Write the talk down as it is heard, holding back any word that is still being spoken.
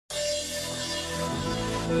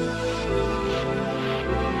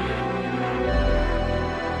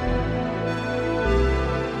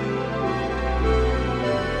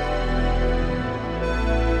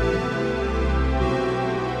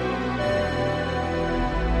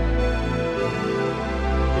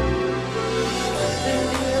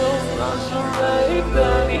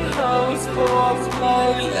Pantyhose, forth my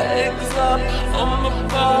legs up on the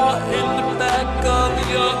bar in the back of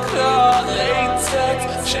your car. Latex,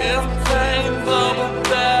 champagne, bubble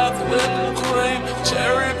bath, whipped cream,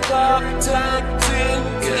 cherry pop, tacting.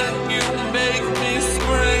 Can you make me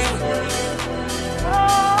scream?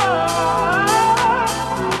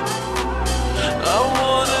 I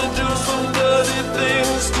wanna do some dirty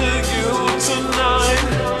things to you tonight.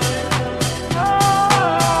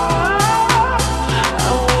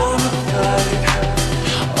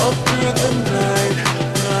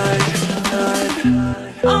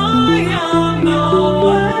 I am no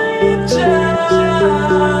ADJL.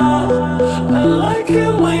 I like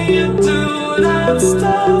it when you do that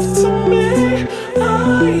stuff to me. I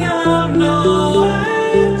am no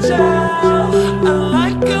ADJL. I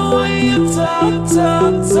like it when you talk,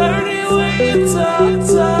 dirty when you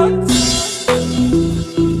talk.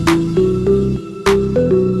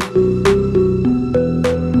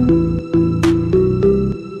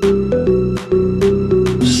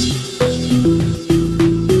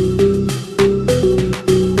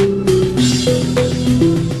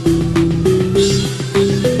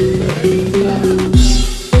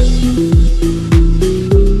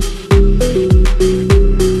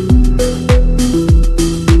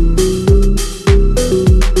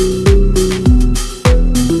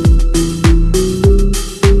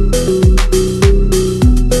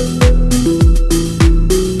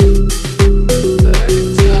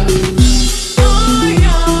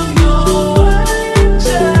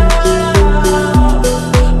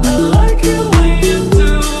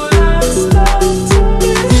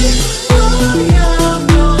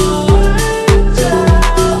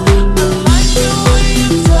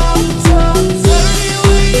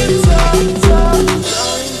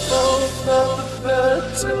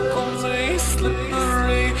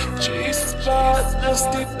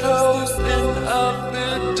 Nasty pose in a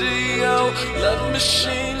video. Love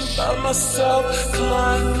machine by myself.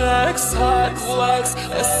 Climax, hot wax,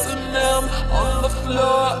 S&M on the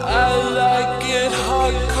floor. I like it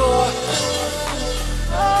hardcore.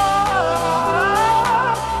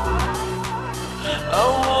 I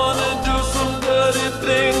wanna do some dirty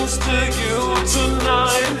things to you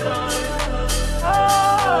tonight.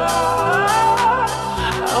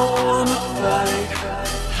 I wanna fight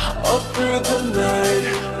all through the night.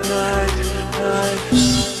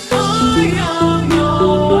 I am no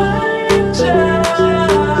ADJL.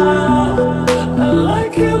 I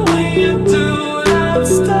like it when you do that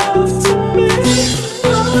stuff